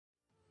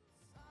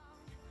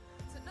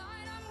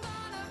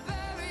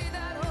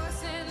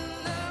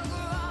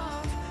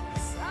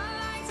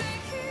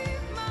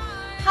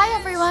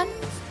everyone!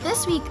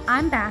 This week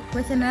I'm back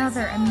with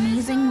another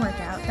amazing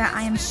workout that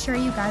I am sure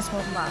you guys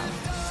will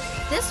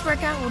love. This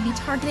workout will be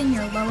targeting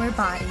your lower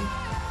body.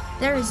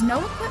 There is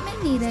no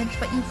equipment needed,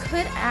 but you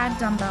could add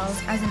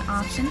dumbbells as an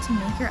option to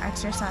make your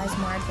exercise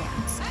more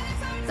advanced.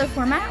 The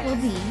format will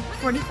be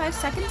 45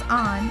 seconds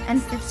on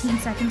and 15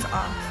 seconds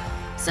off,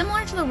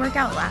 similar to the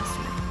workout last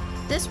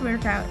week. This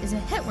workout is a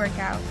HIIT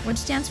workout, which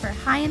stands for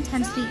High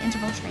Intensity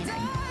Interval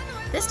Training.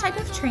 This type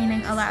of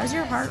training allows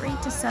your heart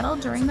rate to settle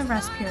during the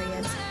rest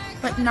periods,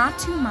 but not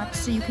too much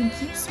so you can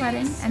keep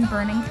sweating and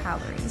burning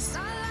calories.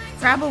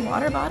 Grab a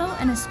water bottle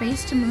and a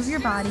space to move your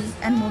body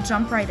and we'll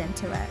jump right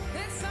into it.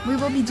 We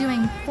will be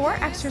doing 4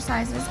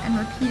 exercises and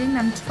repeating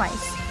them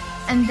twice,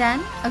 and then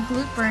a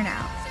glute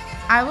burnout.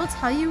 I will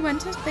tell you when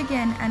to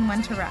begin and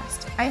when to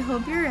rest. I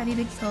hope you're ready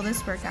to kill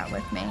this workout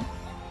with me.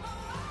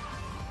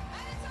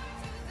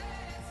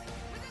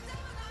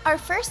 Our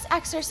first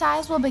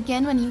exercise will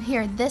begin when you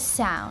hear this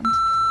sound.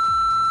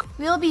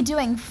 We will be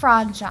doing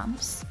frog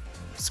jumps.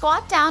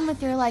 Squat down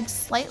with your legs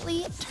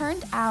slightly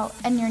turned out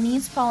and your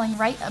knees falling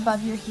right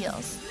above your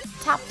heels.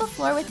 Tap the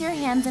floor with your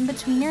hands in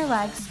between your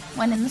legs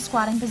when in the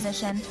squatting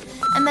position,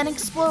 and then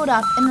explode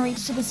up and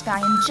reach to the sky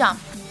and jump.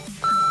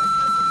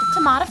 To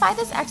modify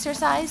this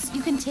exercise,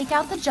 you can take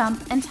out the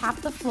jump and tap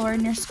the floor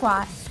in your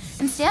squat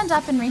and stand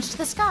up and reach to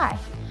the sky.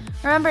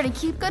 Remember to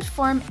keep good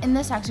form in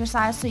this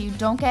exercise so you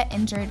don't get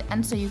injured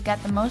and so you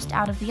get the most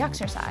out of the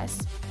exercise.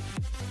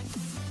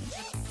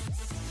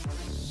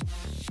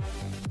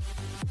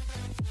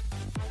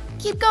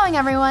 Keep going,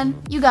 everyone.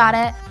 You got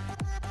it.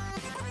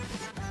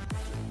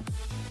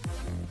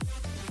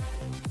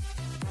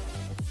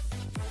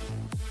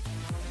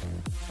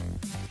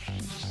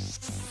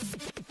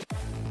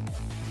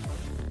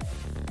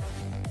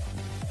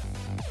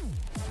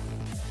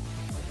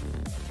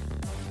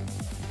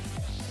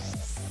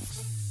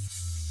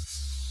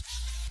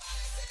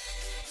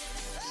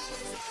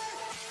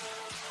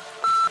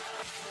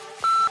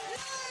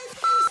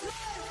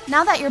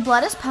 Now that your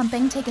blood is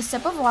pumping, take a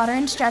sip of water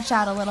and stretch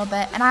out a little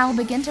bit, and I will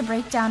begin to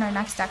break down our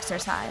next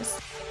exercise.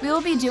 We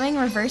will be doing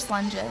reverse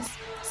lunges.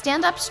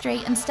 Stand up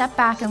straight and step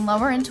back and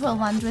lower into a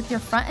lunge with your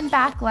front and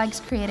back legs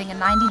creating a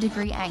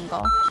 90-degree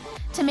angle.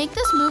 To make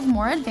this move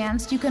more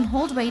advanced, you can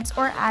hold weights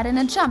or add in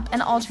a jump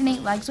and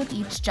alternate legs with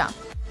each jump.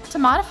 To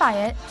modify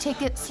it,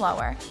 take it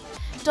slower.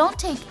 Don't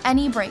take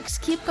any breaks.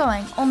 Keep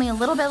going, only a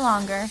little bit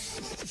longer.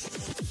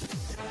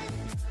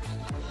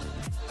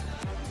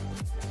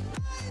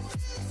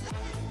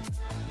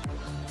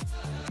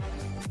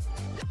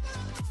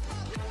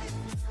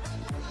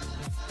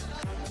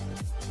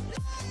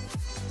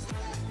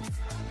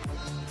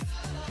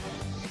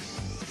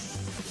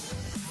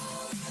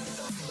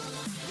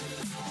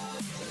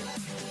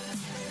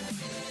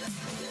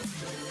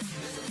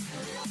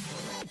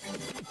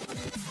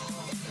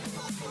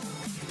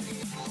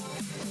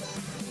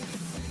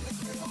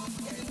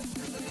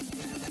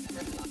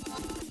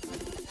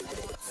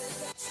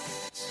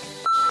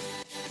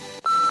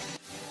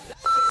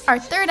 Our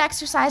third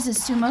exercise is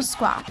sumo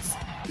squats.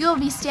 You will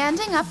be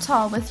standing up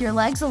tall with your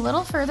legs a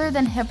little further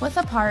than hip width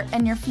apart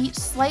and your feet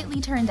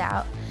slightly turned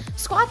out.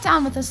 Squat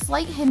down with a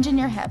slight hinge in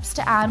your hips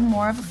to add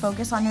more of a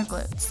focus on your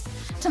glutes.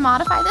 To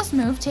modify this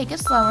move, take it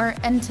slower,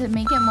 and to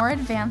make it more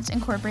advanced,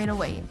 incorporate a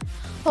weight.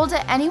 Hold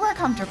it anywhere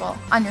comfortable,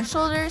 on your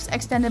shoulders,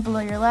 extended below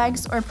your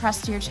legs, or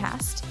pressed to your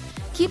chest.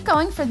 Keep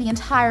going for the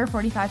entire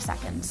 45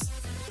 seconds.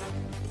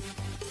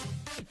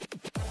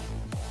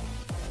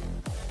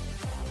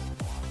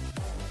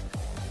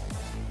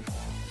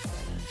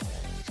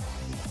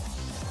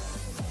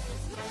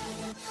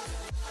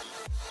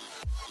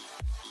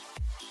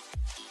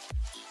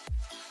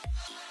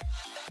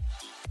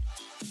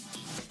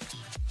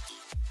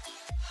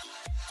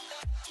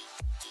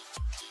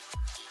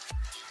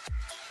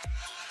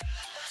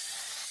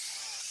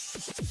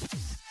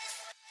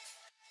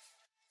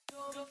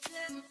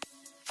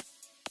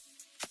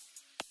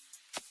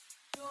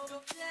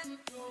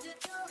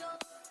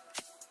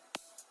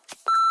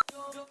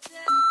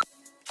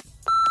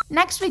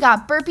 Next, we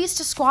got burpees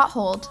to squat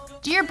hold.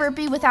 Do your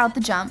burpee without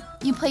the jump.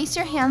 You place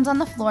your hands on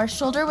the floor,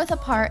 shoulder width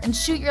apart, and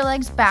shoot your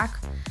legs back.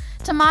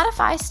 To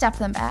modify, step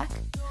them back.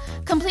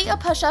 Complete a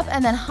push-up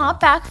and then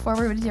hop back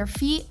forward with your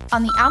feet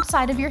on the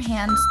outside of your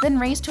hands, then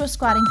raise to a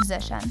squatting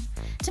position.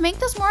 To make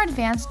this more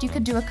advanced, you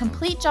could do a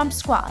complete jump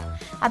squat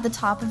at the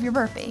top of your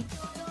burpee.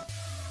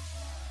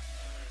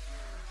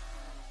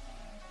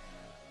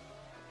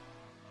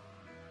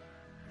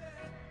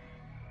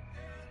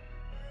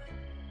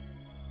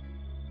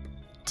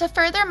 To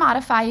further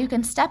modify, you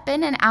can step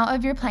in and out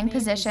of your plank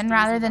position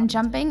rather than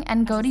jumping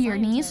and go to your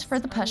knees for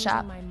the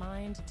push-up. My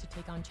mind to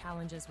take on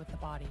challenges with the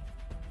body.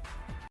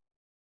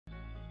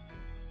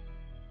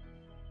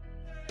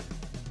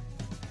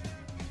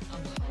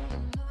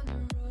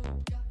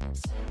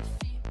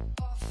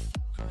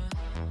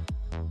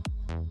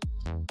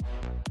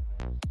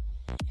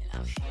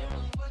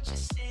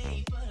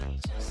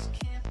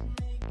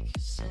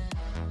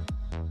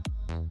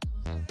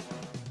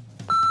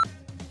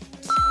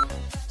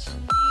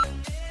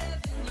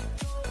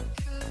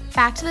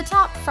 Back to the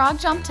top, frog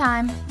jump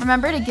time.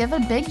 Remember to give a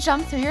big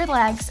jump through your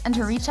legs and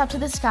to reach up to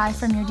the sky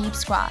from your deep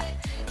squat.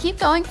 Keep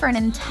going for an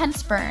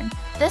intense burn.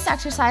 This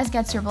exercise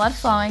gets your blood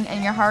flowing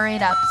and your heart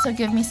rate up, so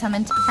give me some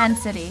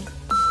intensity.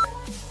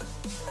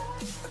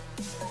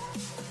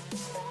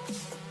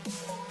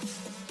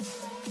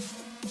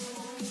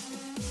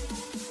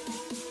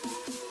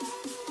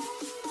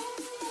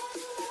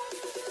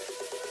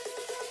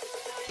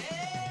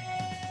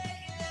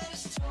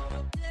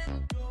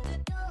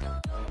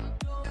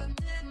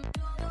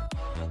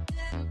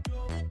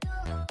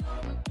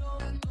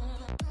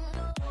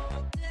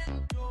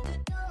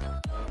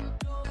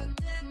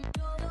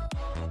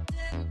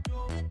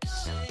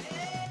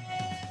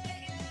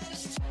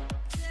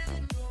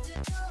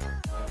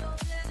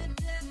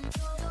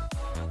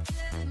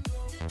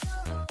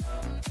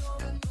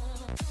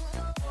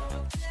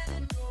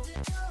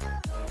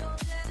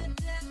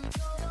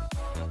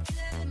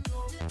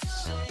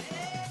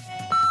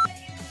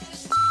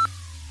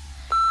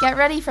 Get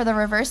ready for the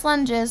reverse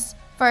lunges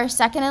for our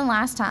second and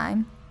last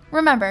time.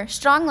 Remember,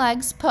 strong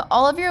legs, put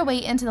all of your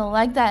weight into the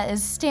leg that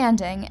is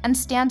standing and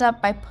stand up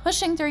by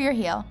pushing through your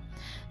heel.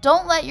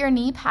 Don't let your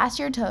knee pass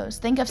your toes.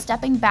 Think of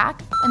stepping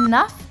back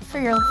enough for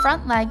your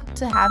front leg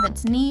to have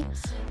its knee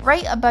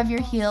right above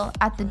your heel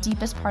at the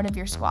deepest part of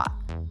your squat.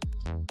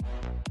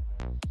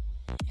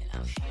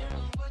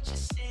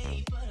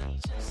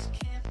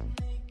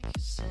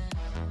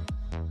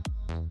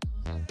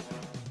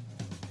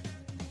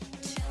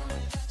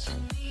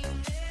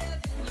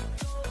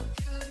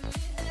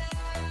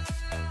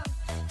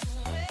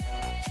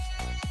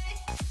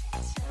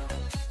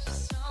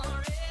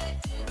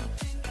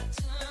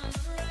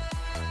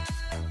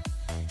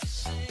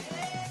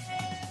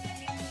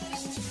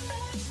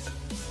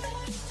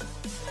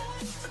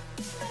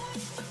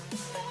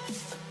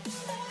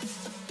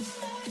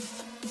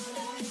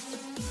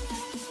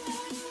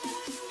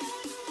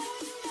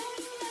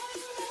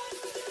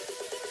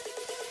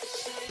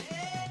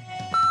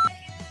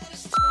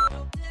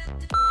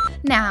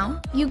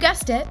 Now, you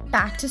guessed it,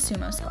 back to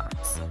sumo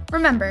squats.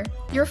 Remember,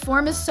 your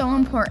form is so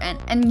important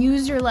and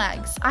use your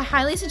legs. I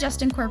highly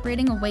suggest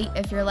incorporating a weight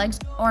if your legs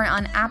are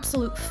on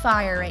absolute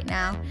fire right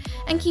now.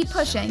 And keep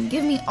pushing,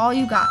 give me all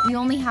you got. We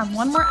only have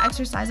one more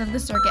exercise of the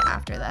circuit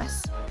after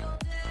this.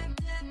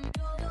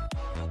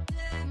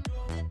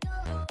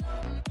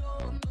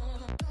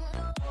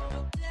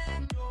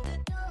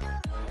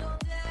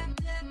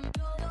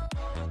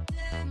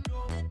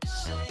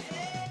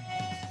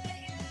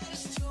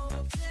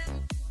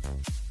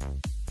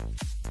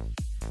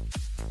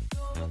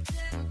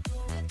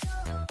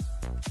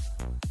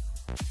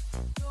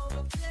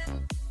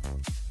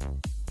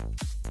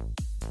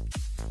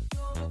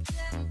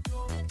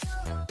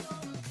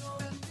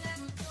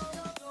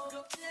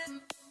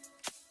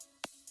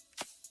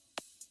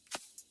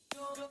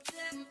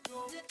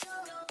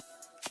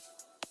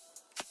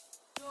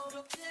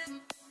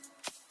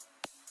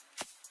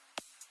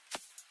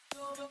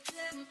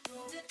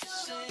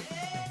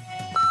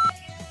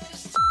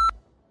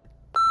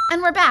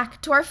 And we're back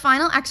to our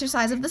final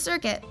exercise of the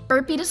circuit,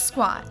 burpee to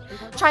squat.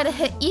 Try to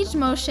hit each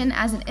motion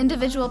as an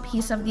individual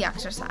piece of the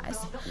exercise.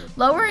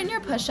 Lower in your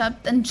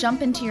push-up, then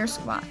jump into your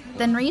squat.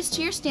 Then raise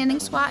to your standing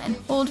squat and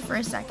hold for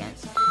a second.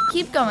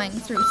 Keep going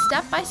through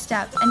step by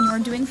step, and you're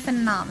doing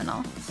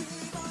phenomenal.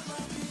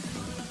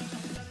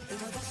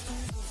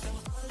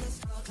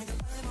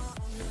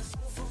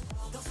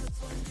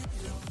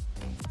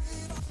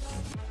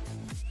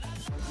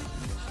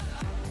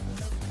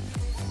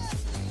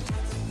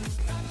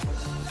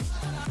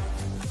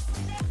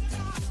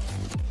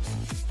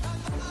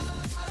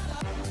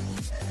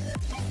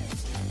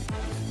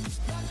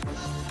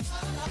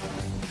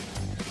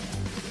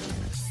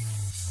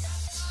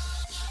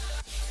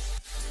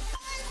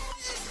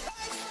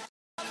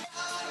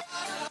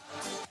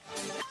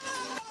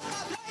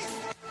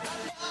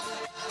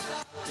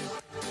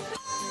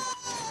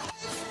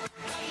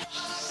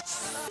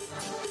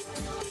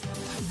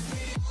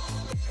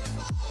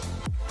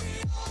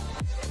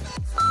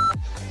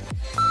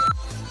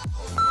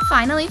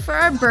 Finally, for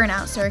our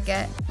burnout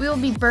circuit, we will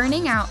be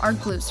burning out our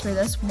glutes for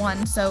this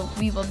one, so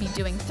we will be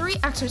doing 3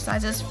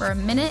 exercises for a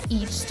minute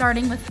each,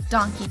 starting with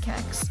donkey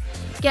kicks.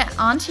 Get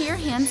onto your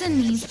hands and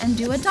knees and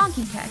do a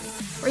donkey kick.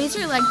 Raise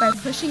your leg by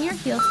pushing your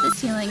heel to the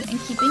ceiling and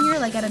keeping your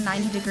leg at a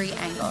 90-degree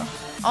angle.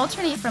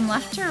 Alternate from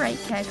left to right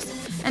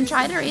kicks and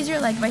try to raise your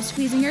leg by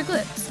squeezing your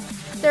glutes.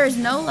 There is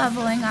no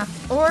leveling up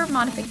or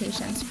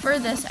modifications for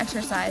this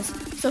exercise,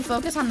 so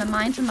focus on the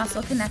mind to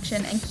muscle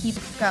connection and keep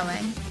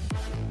going.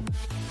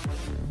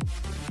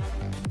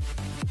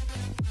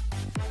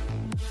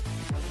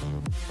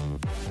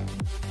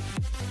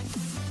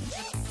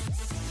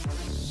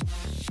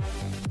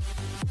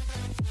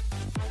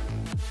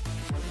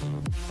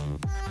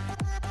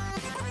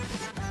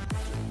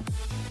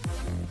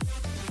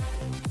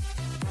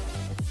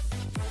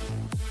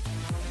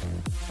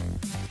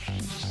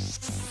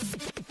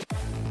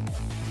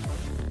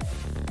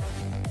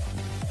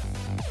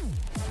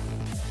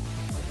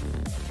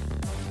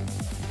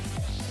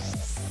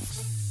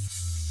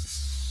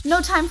 No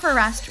time for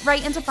rest,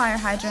 right into fire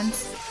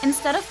hydrants.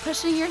 Instead of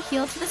pushing your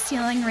heel to the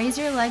ceiling, raise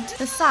your leg to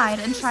the side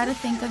and try to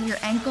think of your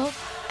ankle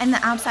and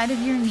the outside of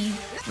your knee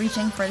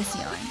reaching for the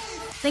ceiling.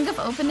 Think of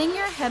opening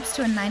your hips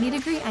to a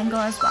 90-degree angle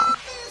as well.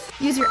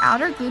 Use your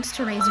outer glutes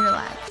to raise your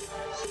leg.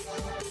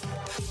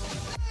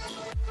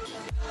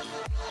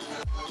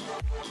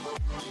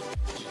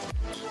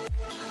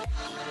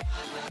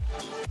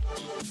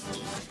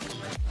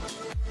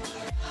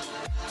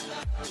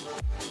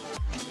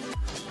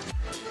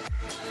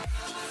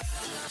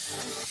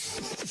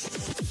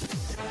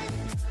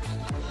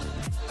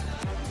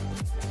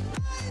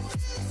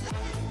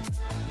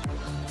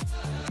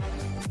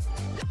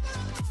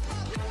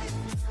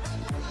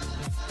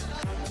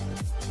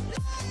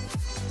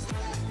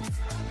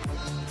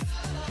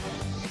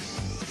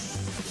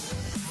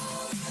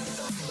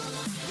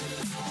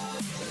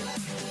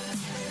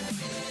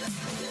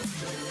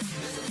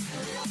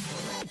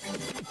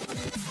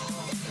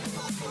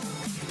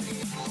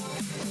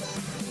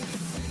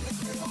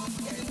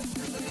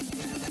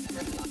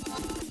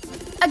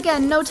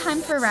 Again, no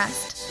time for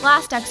rest.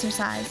 Last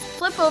exercise.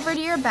 Flip over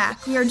to your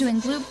back. We are doing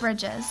glute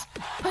bridges.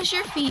 Push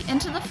your feet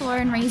into the floor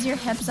and raise your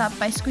hips up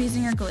by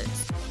squeezing your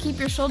glutes. Keep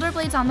your shoulder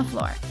blades on the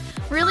floor.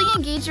 Really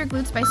engage your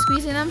glutes by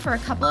squeezing them for a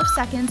couple of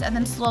seconds and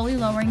then slowly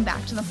lowering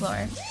back to the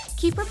floor.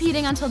 Keep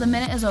repeating until the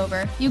minute is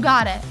over. You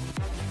got it.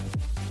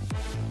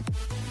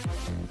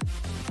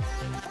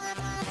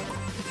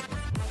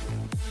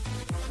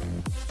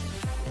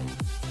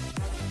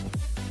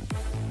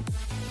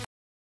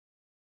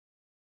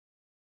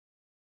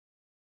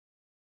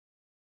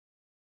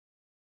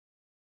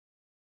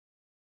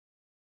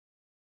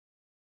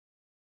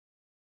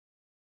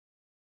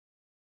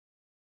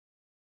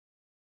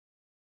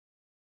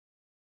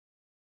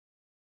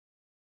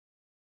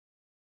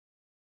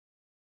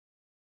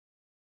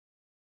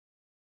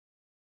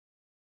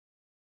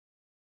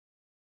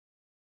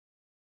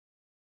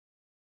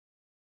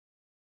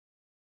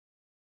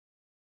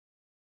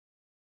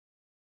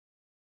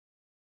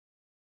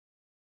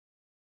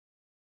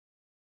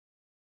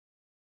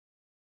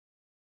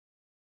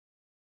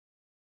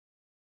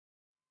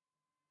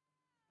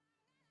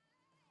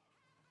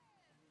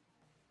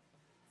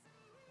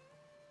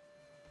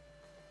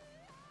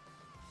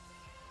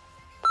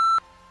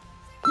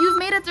 You've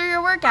made it through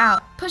your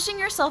workout. Pushing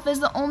yourself is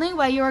the only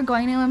way you are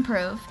going to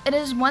improve. It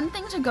is one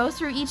thing to go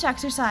through each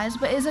exercise,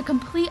 but is a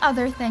complete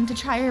other thing to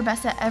try your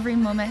best at every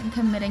moment and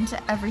committing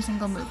to every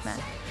single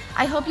movement.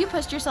 I hope you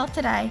pushed yourself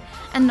today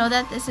and know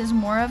that this is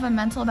more of a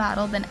mental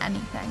battle than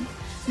anything.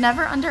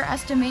 Never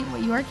underestimate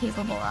what you are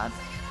capable of.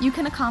 You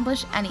can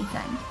accomplish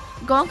anything.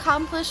 Go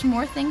accomplish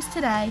more things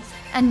today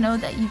and know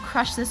that you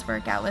crushed this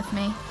workout with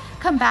me.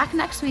 Come back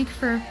next week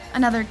for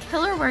another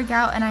killer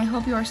workout, and I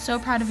hope you are so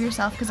proud of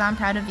yourself because I'm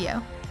proud of you.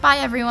 Bye,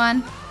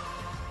 everyone.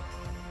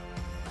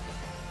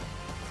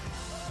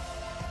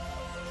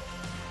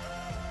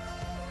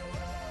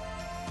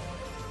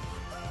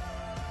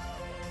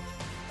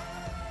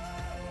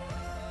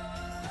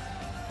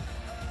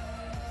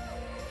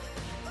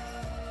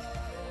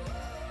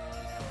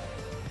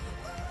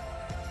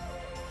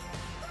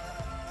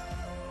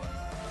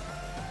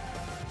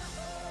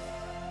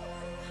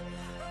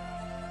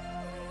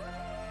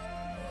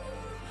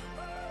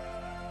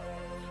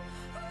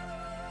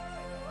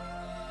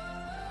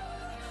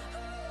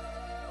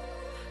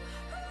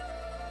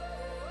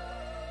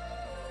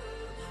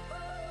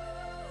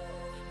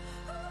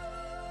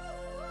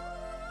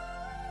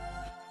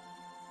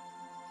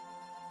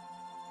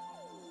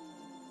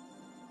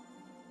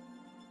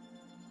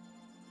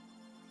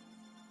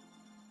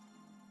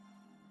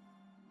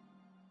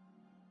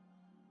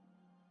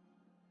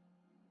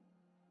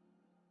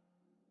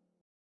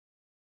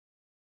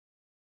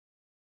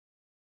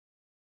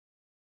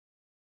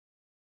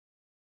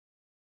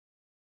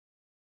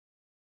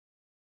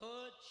 Put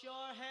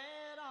your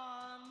head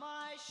on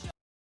my shoulder.